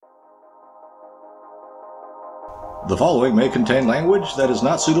The following may contain language that is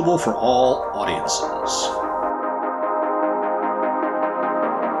not suitable for all audiences.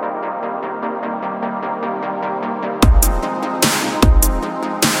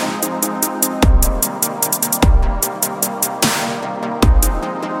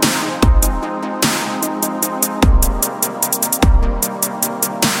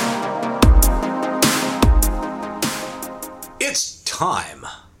 It's time.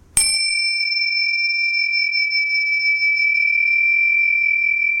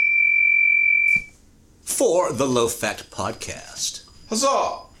 For the Low Fat Podcast.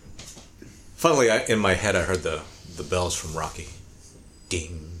 Huzzah! Finally, in my head, I heard the bells from Rocky.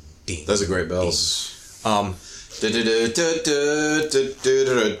 Ding, ding. Those are great bells.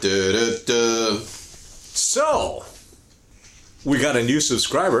 So, we got a new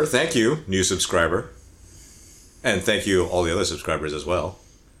subscriber. Thank you, new subscriber. And thank you, all the other subscribers as well.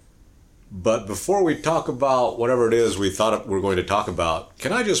 But before we talk about whatever it is we thought we were going to talk about,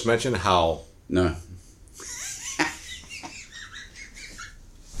 can I just mention how... No.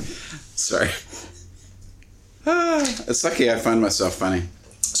 Sorry. It's lucky I find myself funny.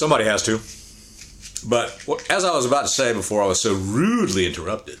 Somebody has to. But as I was about to say before I was so rudely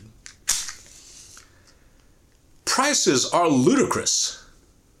interrupted, prices are ludicrous.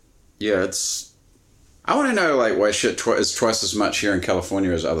 Yeah, it's... I want to know, like, why shit is twice as much here in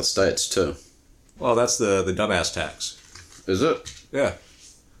California as other states, too. Well, that's the dumbass tax. Is it? Yeah.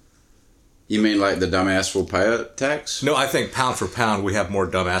 You mean, like, the dumbass will pay a tax? No, I think pound for pound, we have more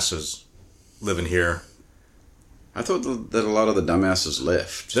dumbasses living here. I thought that a lot of the dumbasses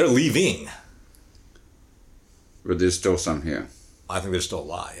left. They're leaving. But there's still some here. I think there's still a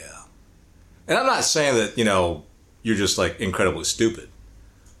lot, yeah. And I'm not saying that, you're just, like, incredibly stupid.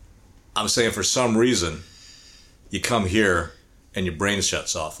 I'm saying for some reason, you come here and your brain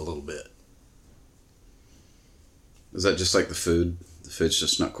shuts off a little bit. Is that just like the food? The food's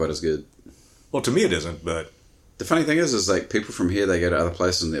just not quite as good. Well, to me it isn't, but... The funny thing is like, people from here, they go to other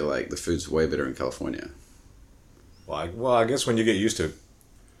places and they're like, the food's way better in California. Well, I guess when you get used to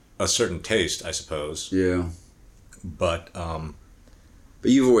a certain taste, I suppose. Yeah. But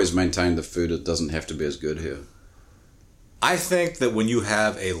you've always maintained the food, it doesn't have to be as good here. I think that when you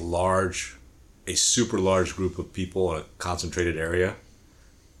have a super large group of people in a concentrated area,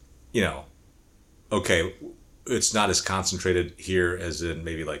 okay, it's not as concentrated here as in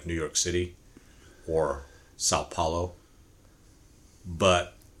maybe like New York City or Sao Paulo.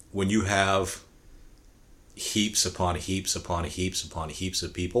 But when you have heaps upon heaps upon heaps upon heaps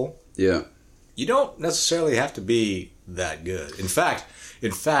of people, yeah, you don't necessarily have to be that good. In fact,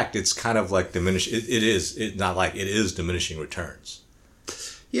 it's kind of like diminishing. It is diminishing returns.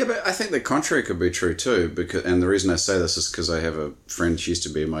 Yeah, but I think the contrary could be true too. And the reason I say this is because I have a friend. She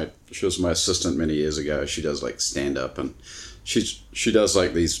was my assistant many years ago. She does like stand up, and she does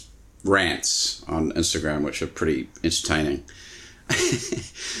like these rants on Instagram, which are pretty entertaining.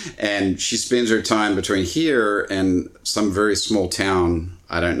 And she spends her time between here and some very small town.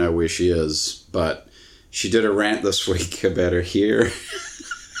 I don't know where she is, but she did a rant this week about her hair.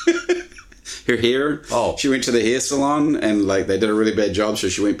 Her hair. Oh. She went to the hair salon and like they did a really bad job, so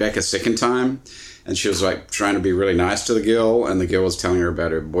she went back a second time. And she was like trying to be really nice to the girl, and the girl was telling her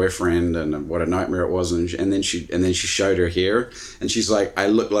about her boyfriend and what a nightmare it was. And then she showed her hair, and she's like, "I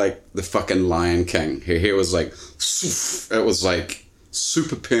look like the fucking Lion King." Her hair was like, it was like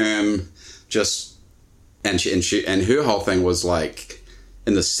super perm, just, and her whole thing was like,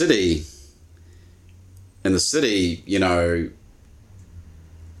 in the city,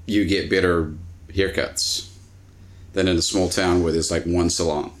 you get better haircuts than in a small town where there's like one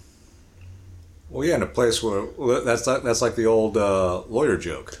salon. Well, yeah, in a place where that's like the old lawyer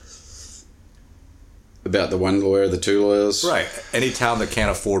joke about the one lawyer, the two lawyers. Right. Any town that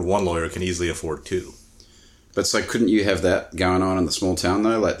can't afford one lawyer can easily afford two. But it's like, couldn't you have that going on in the small town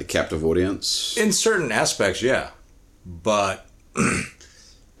though, like the captive audience? In certain aspects, yeah, but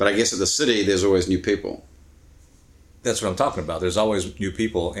I guess at the city, there's always new people. That's what I'm talking about. There's always new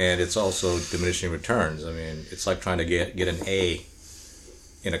people, and it's also diminishing returns. I mean, it's like trying to get an A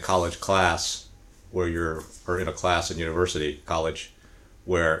in a college class or in a class in college,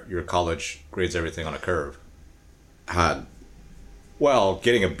 where your college grades everything on a curve. Hard. Well,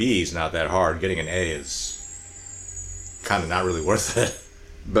 getting a B is not that hard. Getting an A is kind of not really worth it.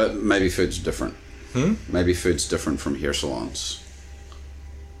 But maybe food's different. Maybe food's different from hair salons.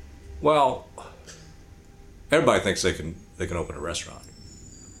 Well, everybody thinks they can open a restaurant.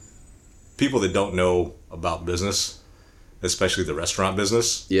 People that don't know about business, especially the restaurant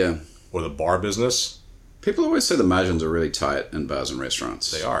business, yeah, or the bar business, people always say the margins are really tight in bars and restaurants.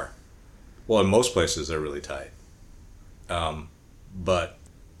 They are. Well, in most places they're really tight. But,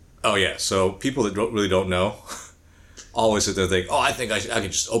 oh yeah, so people that really don't know always sit there and think, oh, I think I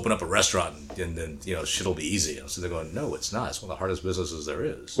can just open up a restaurant and then, shit'll be easy. So they're going, no, it's not. It's one of the hardest businesses there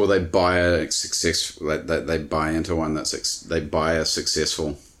is. Well, they buy they buy into one they buy a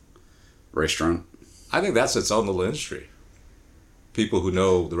successful restaurant. I think that's its own little industry. People who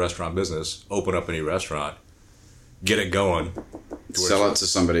know the restaurant business open up any restaurant, get it going. Sell it to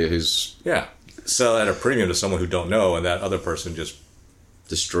somebody who's... Yeah. Sell it at a premium to someone who don't know, and that other person just...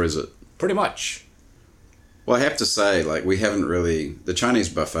 destroys it. Pretty much. Well, I have to say, we haven't really... The Chinese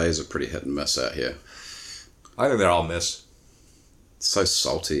buffets are pretty hit and miss out here. I think they're all miss. It's so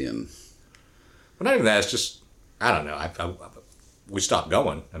salty and... But not even that, it's just... I don't know. We stopped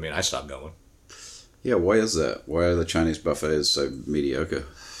going. I mean, I stopped going. Yeah, why is that? Why are the Chinese buffets so mediocre?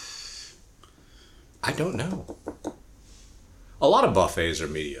 I don't know. A lot of buffets are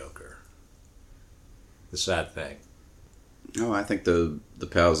mediocre. The sad thing. Oh, I think the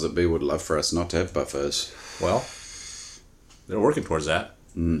powers that be would love for us not to have buffets. Well, they're working towards that.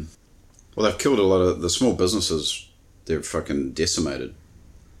 Mm. Well, they've killed a lot of the small businesses. They're fucking decimated.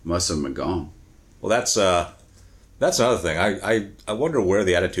 Most of them are gone. Well, that's another thing. I wonder where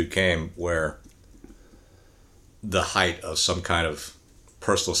the attitude came where the height of some kind of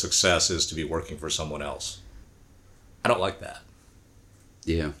personal success is to be working for someone else. I don't like that.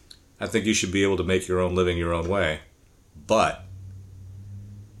 Yeah. I think you should be able to make your own living your own way. But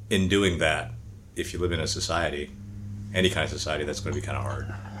in doing that, if you live in a society, any kind of society, that's going to be kind of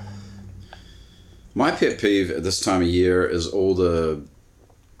hard. My pet peeve at this time of year is all the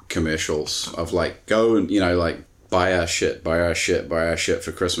commercials of go and, buy our shit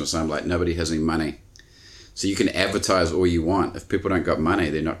for Christmas. And I'm like, nobody has any money. So you can advertise all you want. If people don't got money,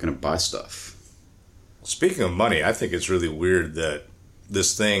 they're not going to buy stuff. Speaking of money, I think it's really weird that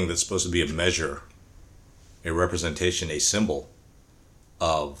this thing that's supposed to be a measure, a representation, a symbol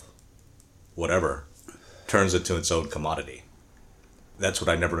of whatever, turns into its own commodity. That's what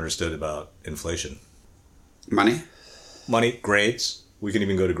I never understood about inflation. Money, grades. We can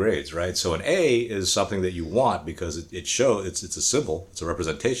even go to grades, right? So an A is something that you want because it shows it's a symbol, it's a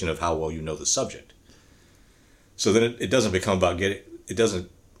representation of how well you know the subject. So then it doesn't become about getting,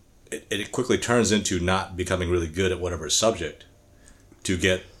 it quickly turns into not becoming really good at whatever subject to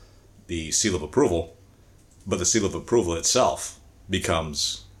get the seal of approval, but the seal of approval itself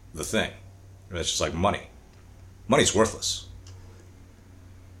becomes the thing. And it's just like money. Money's worthless.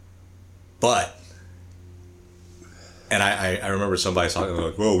 But, and I remember somebody talking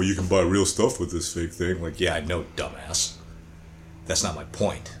like, well, you can buy real stuff with this fake thing. Like, yeah, I know, dumbass. That's not my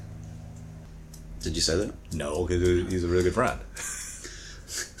point. Did you say that? No, because he's a really good friend.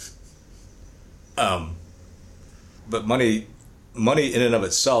 But money in and of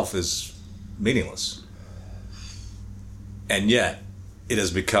itself is meaningless. And yet, it has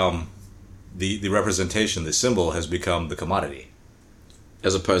become, the representation, the symbol has become the commodity.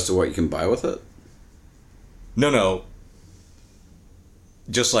 As opposed to what you can buy with it? No.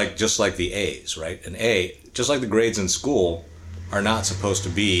 Just like the A's, right? An A, just like the grades in school, are not supposed to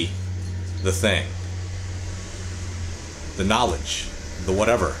be the thing. The knowledge, the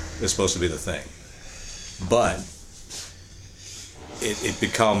whatever, is supposed to be the thing. But it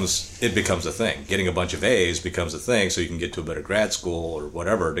becomes a thing. Getting a bunch of A's becomes a thing, so you can get to a better grad school or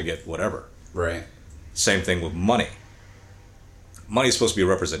whatever to get whatever. Right. Same thing with money. Money is supposed to be a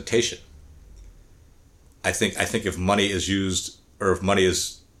representation. I think if money is used, or if money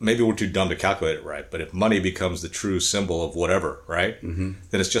is, maybe we're too dumb to calculate it right, but if money becomes the true symbol of whatever, right? Mm-hmm.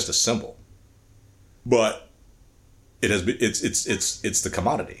 Then it's just a symbol. But it's the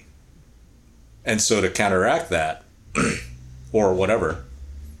commodity. And so to counteract that, or whatever,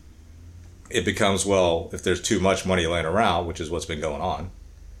 it becomes, well, if there's too much money laying around, which is what's been going on,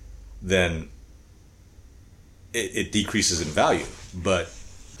 then it decreases in value. But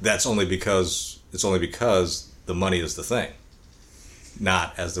that's only because the money is the thing,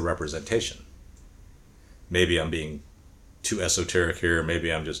 not as the representation. Maybe I'm being too esoteric here,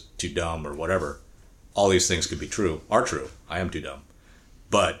 maybe I'm just too dumb or whatever. All these things could be true, are true. I am too dumb.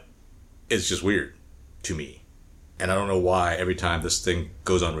 But it's just weird to me. And I don't know why every time this thing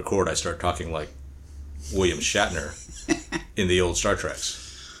goes on record, I start talking like William Shatner in the old Star Treks.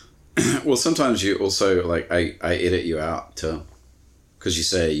 Well, sometimes you also, I edit you out too. Because you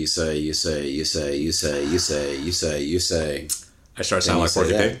say. I start sounding like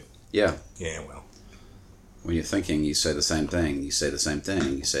Porky Pig? Yeah. Yeah, well. When you're thinking, you say the same thing. You say the same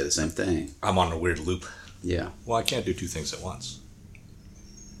thing. You say the same thing. I'm on a weird loop. Yeah. Well, I can't do two things at once.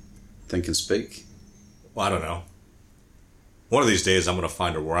 Think and speak? Well, I don't know. One of these days, I'm going to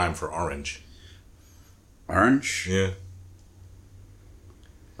find a rhyme for orange. Orange? Yeah.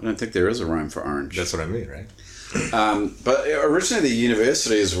 I don't think there is a rhyme for orange. That's what I mean, right? But originally the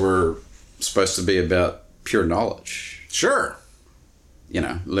universities were supposed to be about pure knowledge. Sure.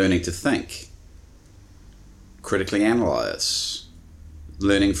 Learning to think, critically analyze,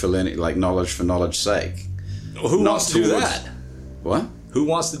 learning for learning, like knowledge for knowledge's sake. Well, who wants to do that? What? Who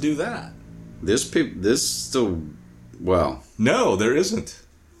wants to do that? There's people. There's still. Well, no, there isn't.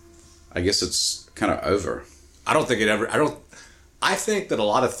 I guess it's kind of over. I don't think it ever. I think that a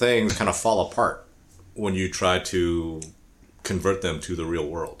lot of things kind of fall apart when you try to convert them to the real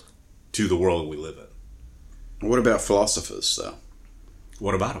world, to the world we live in. What about philosophers, though?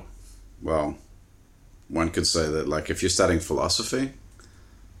 What about them? Well, one could say that, like, if you're studying philosophy,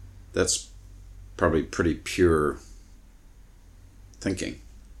 that's probably pretty pure thinking.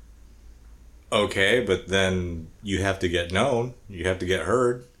 Okay, but then you have to get known, you have to get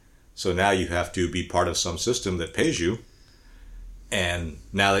heard, so now you have to be part of some system that pays you. And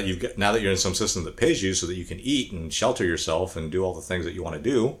now that you're in some system that pays you so that you can eat and shelter yourself and do all the things that you want to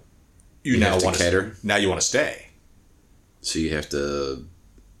do, you now want to cater. Now you want to stay. So you have to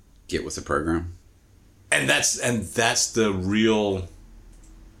get with the program. And that's the real,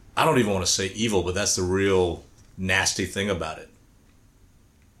 I don't even want to say evil, but that's the real nasty thing about it.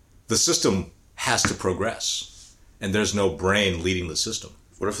 The system has to progress, and there's no brain leading the system.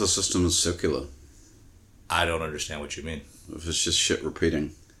 What if the system is circular? I don't understand what you mean. If it's just shit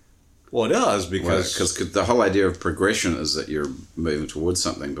repeating. Well, it does, because the whole idea of progression is that you're moving towards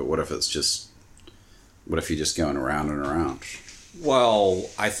something, but what if you're just going around and around? Well,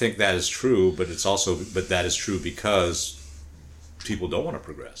 I think that is true, but that is true because people don't want to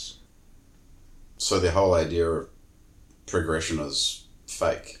progress. So the whole idea of progression is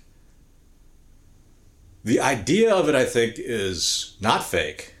fake. The idea of it, I think, is not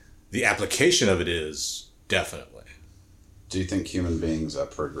fake. The application of it is definitely. Do you think human beings are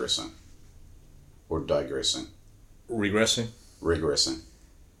progressing? Or digressing? Regressing? Regressing.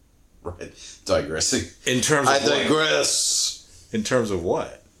 Right. Digressing. In terms of I digress. In terms of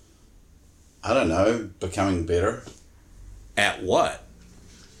what? I don't know. Becoming better. At what?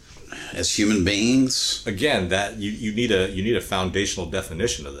 As human beings. Again, that you need a foundational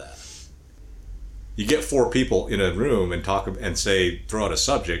definition of that. You get four people in a room and talk and throw out a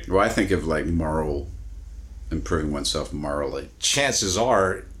subject. Well, I think of like improving oneself morally. Chances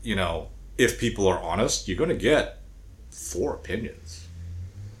are, if people are honest, you're going to get four opinions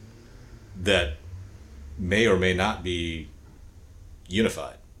that may or may not be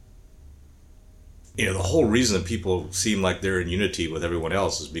unified. The whole reason that people seem like they're in unity with everyone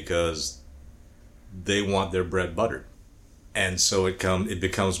else is because they want their bread buttered. And so it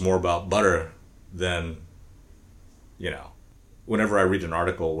becomes more about butter than, whenever I read an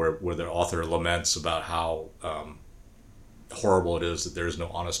article where the author laments about how horrible it is that there is no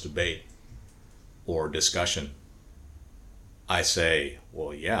honest debate or discussion, I say,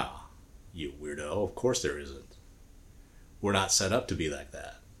 well, yeah, you weirdo, of course there isn't. We're not set up to be like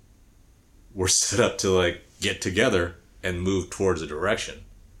that. We're set up to get together and move towards a direction.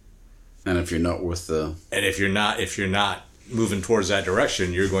 And if you're not if you're not moving towards that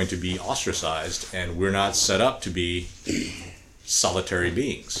direction, you're going to be ostracized, and we're not set up to be solitary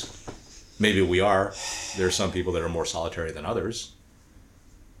beings. Maybe we are. There are some people that are more solitary than others.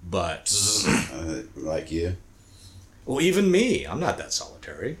 But like you. Well, even me, I'm not that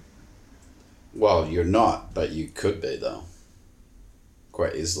solitary. Well, you're not, but you could be though.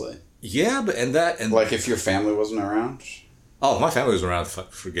 Quite easily. Yeah, but like if your family wasn't around. Oh, if my family was around,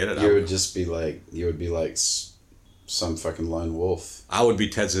 forget it. You would be like some fucking lone wolf. I would be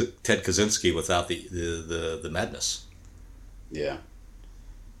Ted Kaczynski without the madness. Yeah.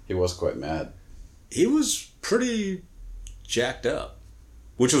 He was quite mad. He was pretty jacked up,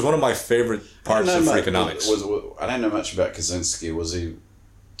 which was one of my favorite parts of Freakonomics. I don't know much about Kaczynski.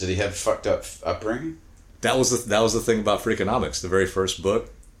 Did he have fucked up upbringing? That was the thing about Freakonomics, the very first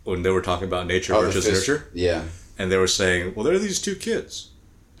book, when they were talking about nature versus nurture. Yeah. And they were saying, well, there are these two kids,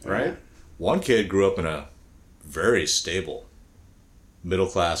 right? Yeah. One kid grew up in a very stable,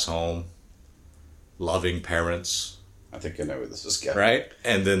 middle-class home, loving parents. I think I know where this is going. Right?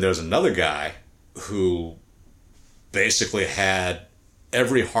 And then there's another guy who basically had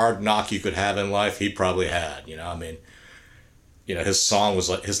every hard knock you could have in life, he probably had. His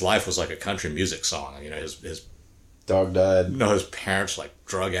life was like a country music song. His dog died. No, his parents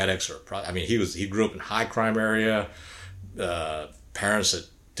drug addicts he grew up in high crime area. Parents that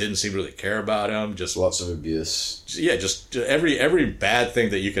didn't seem to really care about him. Just lots of abuse. Yeah, just every bad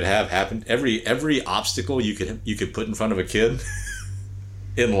thing that you could have happened. Every obstacle you could put in front of a kid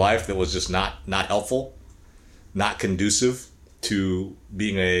in life that was just not helpful, not conducive. to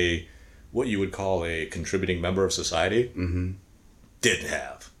being what you would call a contributing member of society, didn't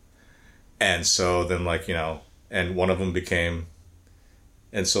have. And so then, like, and one of them became,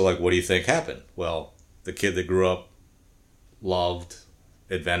 and so, like, what do you think happened? Well, the kid that grew up, loved,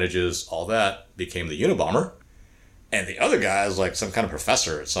 advantages, all that, became the Unabomber. And the other guy is like some kind of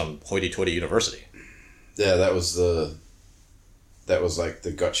professor at some hoity-toity university. Yeah, that was like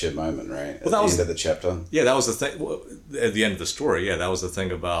the gotcha moment, right? At Well, that was the end of the chapter. Yeah, that was the thing. Well, at the end of the story, yeah, that was the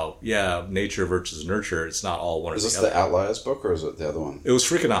thing about, nature versus nurture. It's not all one or the other. Is this the Outliers book, or is it the other one? It was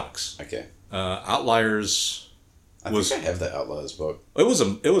Freakonomics. Okay. Outliers I think I have the Outliers book.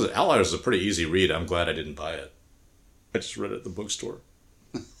 Outliers is a pretty easy read. I'm glad I didn't buy it. I just read it at the bookstore.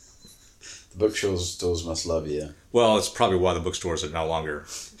 The bookstores must love you. Well, it's probably why the bookstores are no longer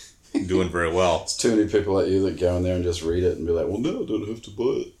doing very well. It's too many people like you that go in there and just read it and be like, well, no, I don't have to buy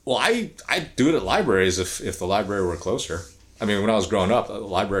it. Well, I do it at libraries if the library were closer. I mean, when I was growing up, the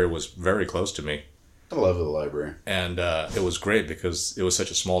library was very close to me. I love the library. And it was great because it was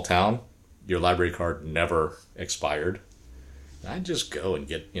such a small town. Your library card never expired. I'd just go and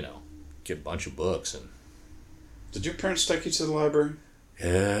get a bunch of books. And Did your parents take you to the library?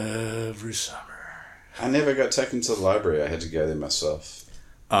 Every summer. I never got taken to the library. I had to go there myself.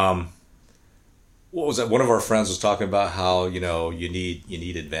 What was that? One of our friends was talking about how you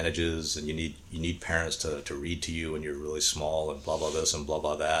need advantages and you need parents to read to you when you're really small and blah blah this and blah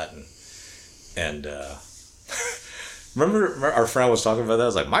blah that and remember our friend was talking about that. I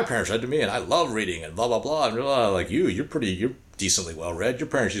was like, my parents read to me and I love reading and blah blah blah and blah, like you're decently well read. Your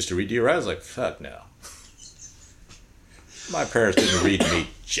parents used to read to you, right? I was like, fuck no. My parents didn't read me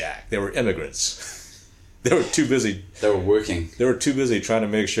jack. They were immigrants. They were too busy. They were working. They were too busy trying to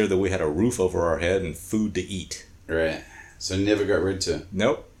make sure that we had a roof over our head and food to eat. Right. So never got read to.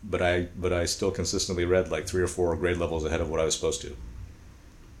 Nope. But I still consistently read like 3 or 4 grade levels ahead of what I was supposed to.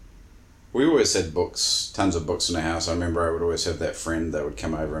 We always had books, tons of books in the house. I remember I would always have that friend that would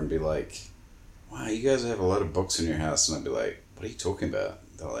come over and be like, wow, you guys have a lot of books in your house. And I'd be like, what are you talking about?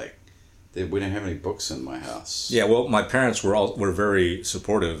 They're like, we don't have any books in my house. Yeah, well, my parents were very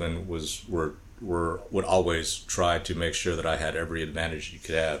supportive and would always try to make sure that I had every advantage you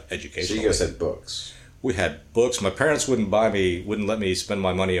could have educationally. So you guys had books. We had books. My parents wouldn't let me spend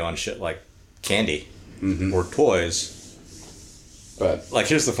my money on shit like candy or toys. But like,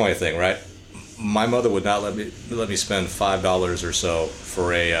 here's the funny thing, right? My mother would not let me spend $5 or so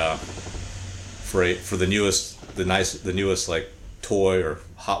for the newest like toy or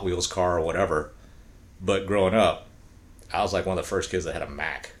Hot Wheels car or whatever. But growing up, I was like one of the first kids that had a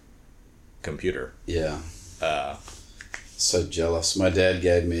Mac computer. Yeah. So jealous. My dad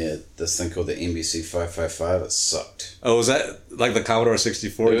gave me this thing called the NBC 555. It sucked. Oh, was that like the Commodore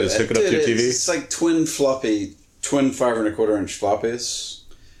 64? Just hook it up to your TV? It's like twin 5 1/4 inch floppies.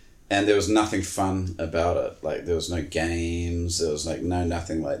 And there was nothing fun about it. Like, there was no games. There was like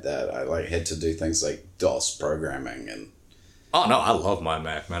nothing like that. I like had to do things like DOS programming and... Oh no, I love my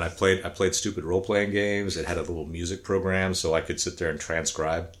Mac, man. I played stupid role-playing games. It had a little music program so I could sit there and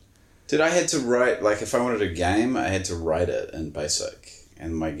transcribe. Dude, I had to write, like, if I wanted a game, I had to write it in BASIC.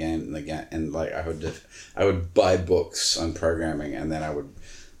 And my game, and like, I would buy books on programming, and then I would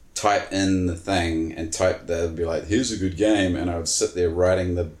type in the thing, and that would be like, here's a good game, and I would sit there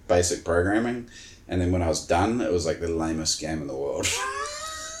writing the basic programming, and then when I was done, it was like the lamest game in the world.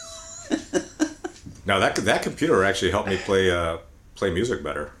 Now that computer actually helped me play music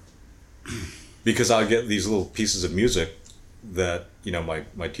better, because I'll get these little pieces of music that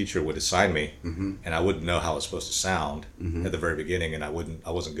my teacher would assign me, and I wouldn't know how it's supposed to sound at the very beginning, and I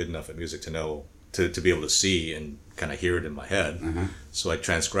wasn't good enough at music to know to be able to see and kind of hear it in my head. So I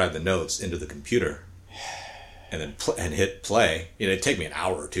transcribed the notes into the computer, and then hit play. It'd take me an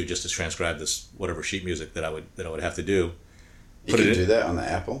hour or two just to transcribe this whatever sheet music that I would have to do. You could do that on the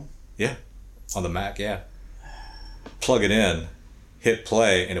Apple? Yeah. On the Mac, yeah. Plug it in, hit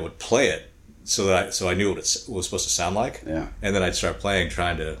play, and it would play it so I knew what it was supposed to sound like. Yeah. And then I'd start playing,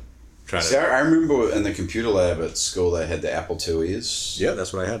 trying to. See, I remember in the computer lab at school they had the Apple IIes. Yeah,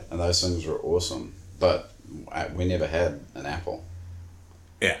 that's what I had. And those things were awesome. But we never had an Apple.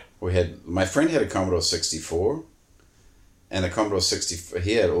 Yeah. My friend had a Commodore 64. And the Commodore 64,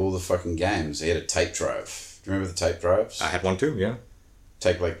 he had all the fucking games. He had a tape drive. Do you remember the tape drives? I had one too, yeah.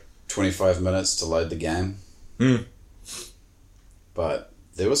 Take like 25 minutes to load the game. But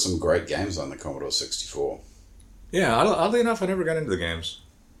there were some great games on the Commodore 64. Yeah, oddly enough, I never got into the games.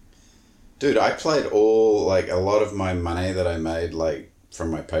 Dude, I played a lot of my money that I made, like,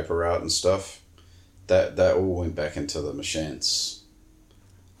 from my paper route and stuff, that all went back into the machines.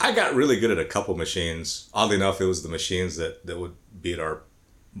 I got really good at a couple machines. Oddly enough, it was the machines that would be at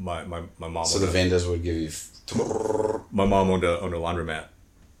my mom. So the vendors would give you... My mom owned a laundromat.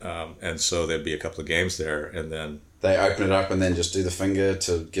 And so there'd be a couple of games there, and then... They open it up and then just do the finger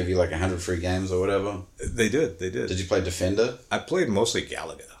to give you like 100 free games or whatever? They did. Did you play Defender? I played mostly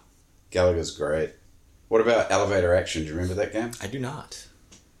Galaga. Galaga's great. What about Elevator Action? Do you remember that game? I do not.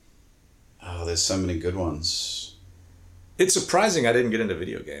 Oh, there's so many good ones. It's surprising I didn't get into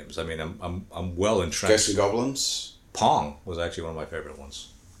video games. I mean, I'm well entrenched. Ghosts and Goblins? Pong was actually one of my favorite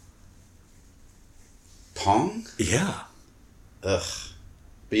ones. Pong? Yeah. Ugh.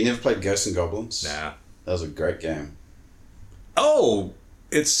 But you never played Ghosts and Goblins? Nah. That was a great game. Oh,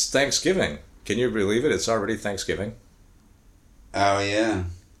 it's Thanksgiving. Can you believe it? It's already Thanksgiving. Oh, yeah.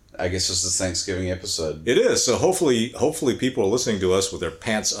 I guess it's the Thanksgiving episode. It is. So hopefully people are listening to us with their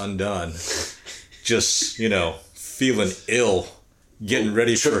pants undone. Just, feeling ill. Getting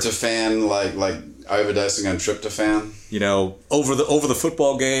ready for... Tryptophan, like overdosing on tryptophan. Over the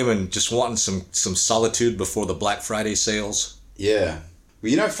football game and just wanting some solitude before the Black Friday sales. Yeah.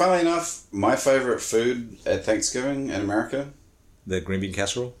 Well, funnily enough, my favorite food at Thanksgiving in America? The green bean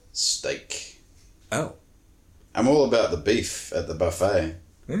casserole? Steak. Oh. I'm all about the beef at the buffet.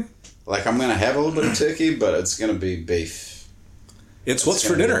 Hmm? Like, I'm going to have a little bit of turkey, but it's going to be beef. It's what's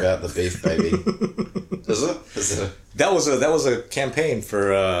for dinner. About the beef, baby. Is it? That was a campaign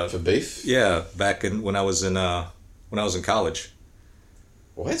for beef? Yeah, back when I was in college.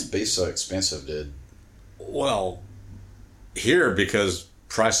 Why is beef so expensive, dude? Well, here because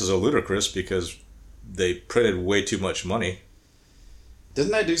prices are ludicrous because they printed way too much money.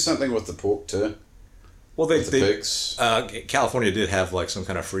 Didn't they do something with the pork too? Well, the pigs. California did have like some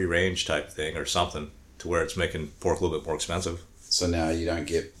kind of free range type thing or something to where it's making pork a little bit more expensive. So now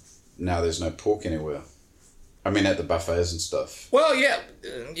there's no pork anywhere. I mean, at the buffets and stuff. Well, yeah,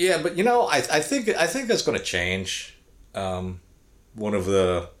 but I think that's going to change. It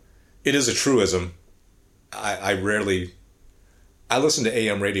is a truism. I listen to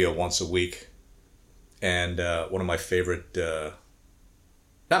AM radio once a week, and one of my favorite,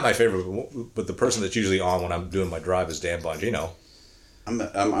 not my favorite, but the person that's usually on when I'm doing my drive is Dan Bongino. I'm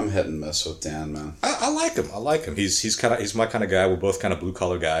hit and miss with Dan, man. I like him. He's my kind of guy. We're both kind of blue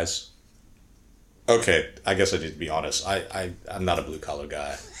collar guys. Okay, I guess I need to be honest. I'm not a blue collar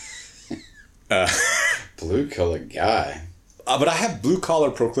guy. Blue collar guy. But I have blue collar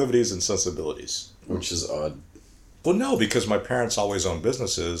proclivities and sensibilities, which is odd. Well, no, because my parents always owned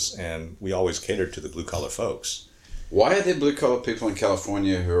businesses, and we always catered to the blue collar folks. Why are there blue collar people in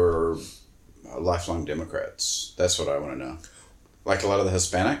California who are lifelong Democrats? That's what I want to know. Like a lot of the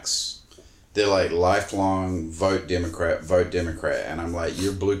Hispanics, they're like lifelong vote Democrat, and I'm like,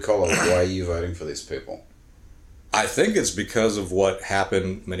 you're blue collar. Why are you voting for these people? I think it's because of what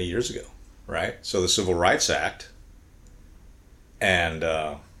happened many years ago, right? So the Civil Rights Act, and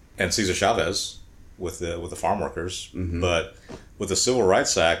Cesar Chavez with the farm workers, mm-hmm. But with the Civil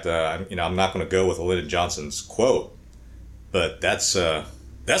Rights Act, I'm not going to go with Lyndon Johnson's quote, but that's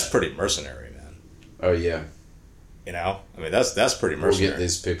pretty mercenary, man. Oh yeah. That's pretty mercenary. We'll get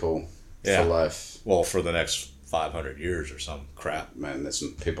these people for life. Well, for the next 500 years or some crap. Man,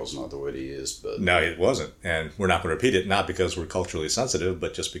 people's not the word he used, but... No, it wasn't. And we're not going to repeat it, not because we're culturally sensitive,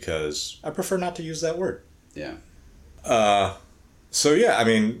 but just because I prefer not to use that word. Yeah. So, yeah, I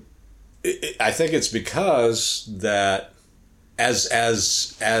mean, I think it's because that as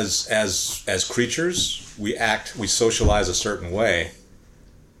creatures, we socialize a certain way.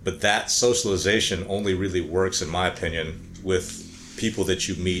 But that socialization only really works, in my opinion, with people that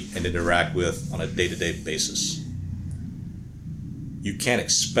you meet and interact with on a day-to-day basis. You can't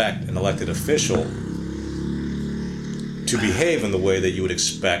expect an elected official to behave in the way that you would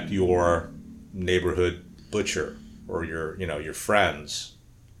expect your neighborhood butcher or your friends.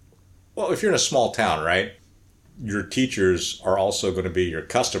 Well, if you're in a small town, right, your teachers are also going to be your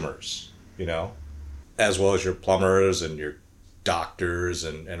customers, as well as your plumbers and your doctors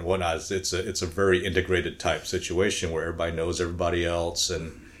and whatnot. It's a very integrated type situation where everybody knows everybody else,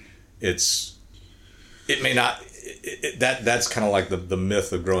 and that's kind of like the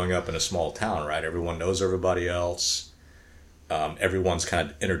myth of growing up in a small town, right? Everyone knows everybody else. Everyone's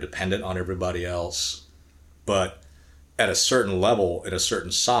kind of interdependent on everybody else, but at a certain level, at a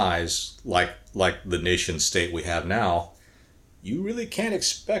certain size, like the nation state we have now, you really can't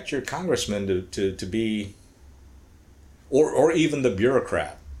expect your congressman to be. Or even the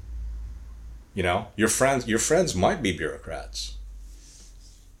bureaucrat. Your friends might be bureaucrats.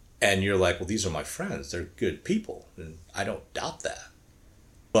 And you're like, well, these are my friends. They're good people. And I don't doubt that.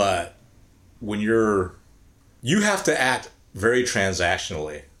 But when you have to act very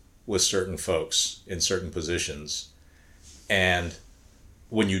transactionally with certain folks in certain positions. And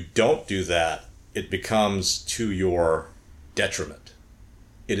when you don't do that, it becomes to your detriment.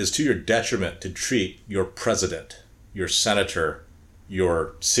 It is to your detriment to treat your president, your senator,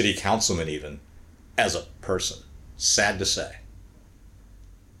 your city councilman even, as a person. Sad to say.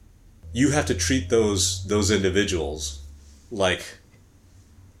 You have to treat those individuals like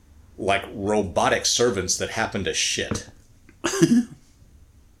robotic servants that happen to shit.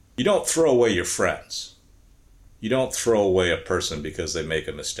 You don't throw away your friends. You don't throw away a person because they make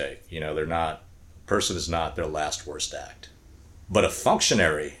a mistake. You know, person is not their last worst act. But a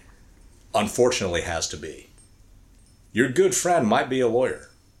functionary, unfortunately, has to be. Your good friend might be a lawyer.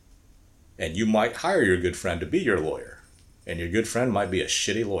 And you might hire your good friend to be your lawyer. And your good friend might be a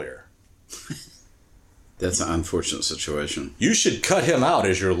shitty lawyer. That's an unfortunate situation. You should cut him out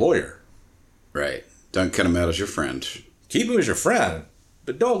as your lawyer. Right. Don't cut him out as your friend. Keep him as your friend,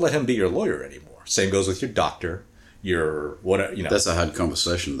 but don't let him be your lawyer anymore. Same goes with your doctor, your whatever, you know. That's a hard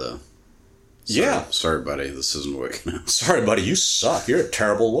conversation, though. Yeah. Sorry, buddy. This isn't working out. Sorry, buddy. You suck. You're a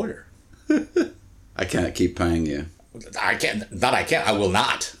terrible lawyer. I can't keep paying you. I can't. Not I can't. I will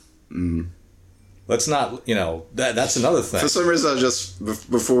not. Let's not, you know, that's another thing. For some reason, I was just,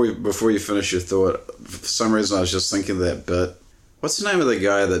 before you finish your thought, for some reason I was just thinking that bit. What's the name of the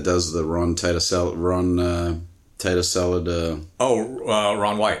guy that does the Ron Tater Salad? Ron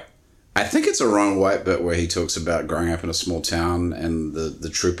White. I think it's a Ron White bit where he talks about growing up in a small town and the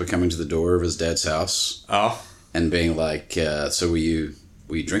trooper coming to the door of his dad's house. Oh. And being like, so were you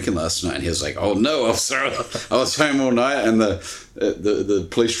drinking last night? And he was like, oh no, officer, I was home all night. And the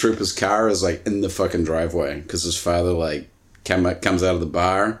police trooper's car is like in the fucking driveway because his father like comes out of the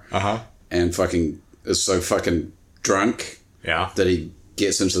bar and fucking is so fucking drunk that he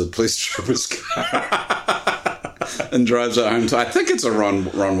gets into the police trooper's car and drives it home. I think it's a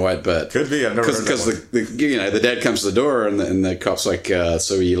Ron White bit. Could be. I've never heard because the dad comes to the door and the cop's like,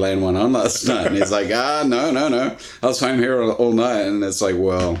 so you laying one on last night? And he's like, no, I was home here all night. And it's like,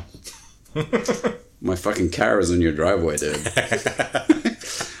 well, my fucking car is in your driveway, dude.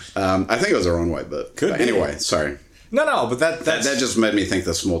 I think it was a Ron White bit. Could be. Anyway, sorry. No, but that just made me think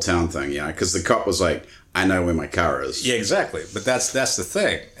the small town thing, you know, because the cop was like, I know where my car is. Yeah, exactly. But that's the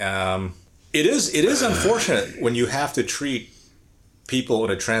thing. It is unfortunate when you have to treat people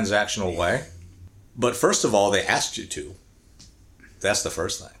in a transactional way. But first of all, they asked you to. That's the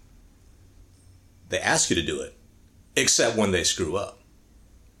first thing. They ask you to do it, except when they screw up.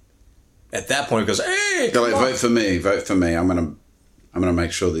 At that point, it goes, hey, they're like, vote for me. I'm gonna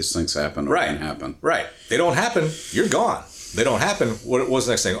make sure these things happen or can happen. Right. They don't happen, you're gone. They don't happen. What's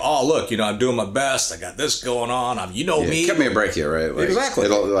the next thing? Oh, look, you know, I'm doing my best. I got this going on. Me. Cut me a break here, right? Like, exactly.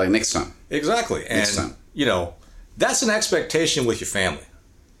 Like next time. Exactly. Next time. You know, that's an expectation with your family.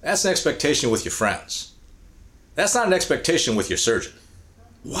 That's an expectation with your friends. That's not an expectation with your surgeon.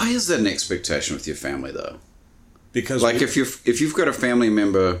 Why is that an expectation with your family, though? Because like if you've got a family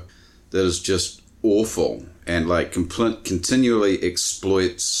member that is just awful and like continually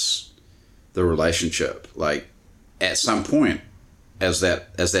exploits the relationship, like at some point, as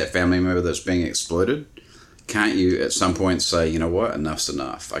that family member that's being exploited, can't you at some point say, you know what, enough's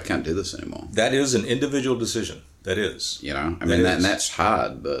enough. I can't do this anymore. That is an individual decision. That is. You know, I mean, and that's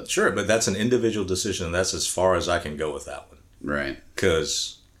hard, but sure, but that's an individual decision, and that's as far as I can go with that one. Right.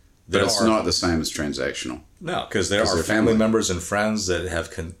 Because but it's not the same as transactional. No, because there are family members and friends that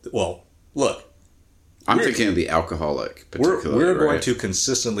have look. I'm thinking of the alcoholic, particularly. We're going to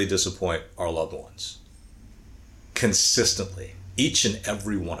consistently disappoint our loved ones. Consistently. Each and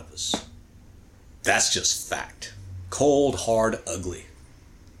every one of us. That's just fact. Cold, hard, ugly.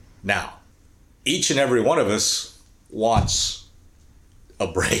 Now, each and every one of us wants a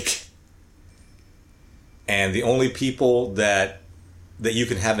break. And the only people that you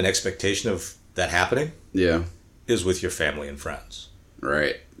can have an expectation of that happening is with your family and friends.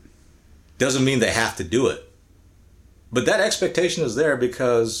 Right. Doesn't mean they have to do it. But that expectation is there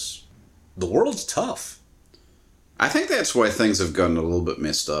because the world's tough. I think that's why things have gotten a little bit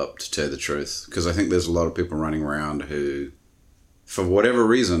messed up, to tell you the truth. Because I think there's a lot of people running around who, for whatever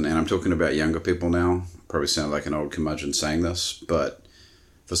reason, and I'm talking about younger people now, probably sound like an old curmudgeon saying this, but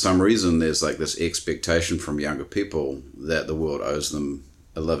for some reason there's like this expectation from younger people that the world owes them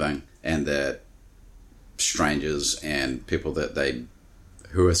a living, and that strangers and people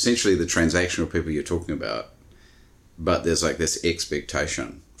who are essentially the transactional people you're talking about, but there's like this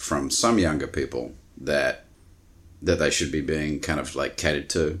expectation from some younger people that they should be being kind of like catered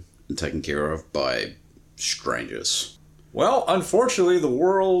to and taken care of by strangers. Well, unfortunately, the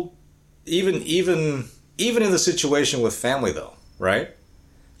world, even in the situation with family, though, right?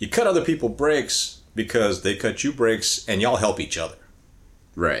 You cut other people breaks because they cut you breaks, and y'all help each other.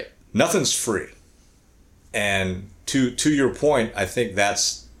 Right. Nothing's free. And to your point, I think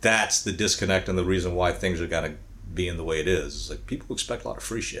that's the disconnect and the reason why things are going to be in the way it is. It's like people expect a lot of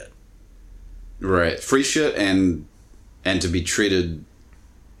free shit. Right. Free shit and to be treated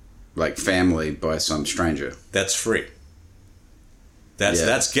like family by some stranger. That's free.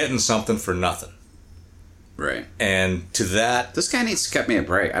 That's getting something for nothing. Right. And to that... This guy needs to cut me a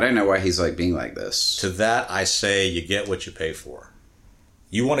break. I don't know why he's like being like this. To that, I say you get what you pay for.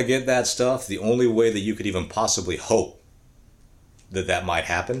 You want to get that stuff, the only way that you could even possibly hope that might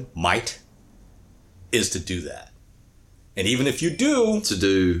happen, is to do that. And even if you do... To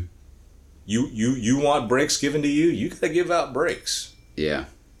do... You want breaks given to you, you got to give out breaks. Yeah.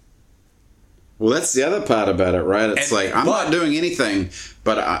 Well, that's the other part about it, right? It's I'm not doing anything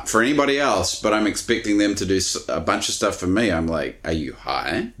for anybody else, but I'm expecting them to do a bunch of stuff for me. I'm like, are you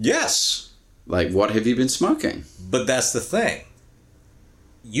high? Yes. Like, what have you been smoking? But that's the thing.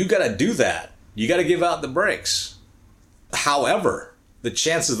 You got to do that. You got to give out the breaks. However, the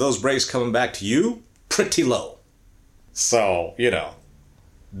chances of those breaks coming back to you, pretty low. So,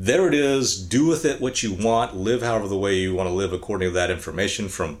 there it is. Do with it what you want. Live however the way you want to live according to that information.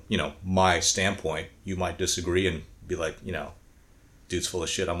 From, my standpoint, you might disagree and be like, dude's full of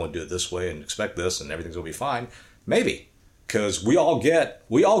shit. I'm going to do it this way and expect this and everything's going to be fine. Maybe. Because we all get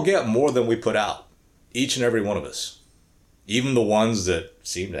more than we put out. Each and every one of us. Even the ones that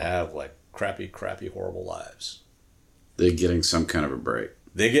seem to have like crappy, horrible lives. They're getting some kind of a break.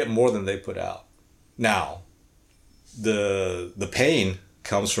 They get more than they put out. Now, the pain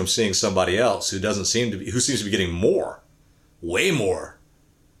comes from seeing somebody else who seems to be getting more, way more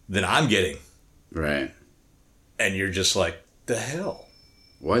than I'm getting. Right. And you're just like, the hell?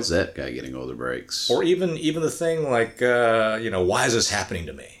 Why is that guy getting all the breaks? Or even the thing like, why is this happening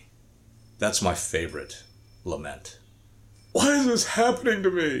to me? That's my favorite lament. Why is this happening to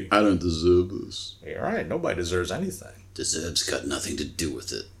me? I don't deserve this. You're right. Nobody deserves anything. Deserves got nothing to do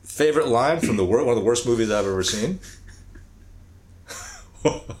with it. Favorite line from one of the worst movies I've ever seen?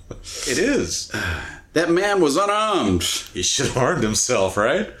 It is. That man was unarmed. He should have armed himself,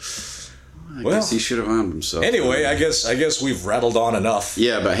 right? I guess he should have armed himself. Anyway, I guess we've rattled on enough.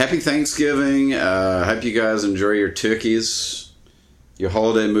 Yeah, but happy Thanksgiving. Hope you guys enjoy your turkeys, your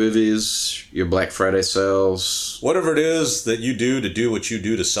holiday movies, your Black Friday sales. Whatever it is that you do what you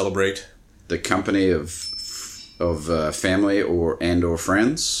do to celebrate. The company of family or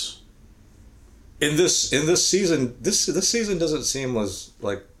friends. In this season, this season doesn't seem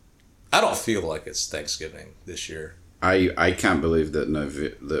like I don't feel like it's Thanksgiving this year. I can't believe that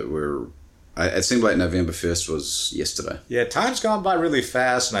it seemed like November 1st was yesterday. Yeah, time's gone by really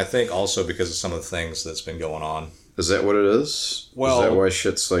fast, and I think also because of some of the things that's been going on. Is that what it is? Well, is that why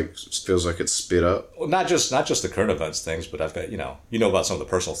shit's feels like it's sped up? Well, not just the current events things, but I've got you know about some of the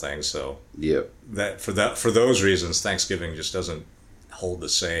personal things. So yeah, for those reasons, Thanksgiving just doesn't hold the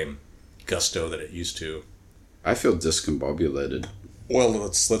same gusto that it used to. I feel discombobulated. Well,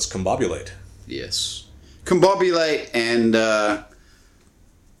 let's combobulate. Yes, combobulate, and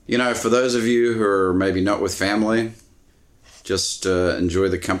for those of you who are maybe not with family, just enjoy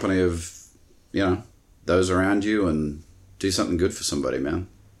the company of those around you and do something good for somebody, man.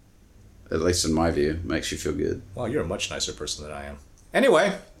 At least in my view, makes you feel good. Well, you're a much nicer person than I am.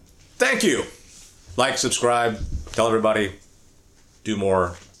 Anyway, thank you. Like, subscribe, tell everybody, do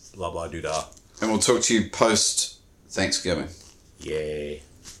more, blah, blah, doo-dah. And we'll talk to you post-Thanksgiving. Yay.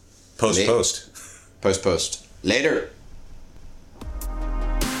 Post. Post. Later.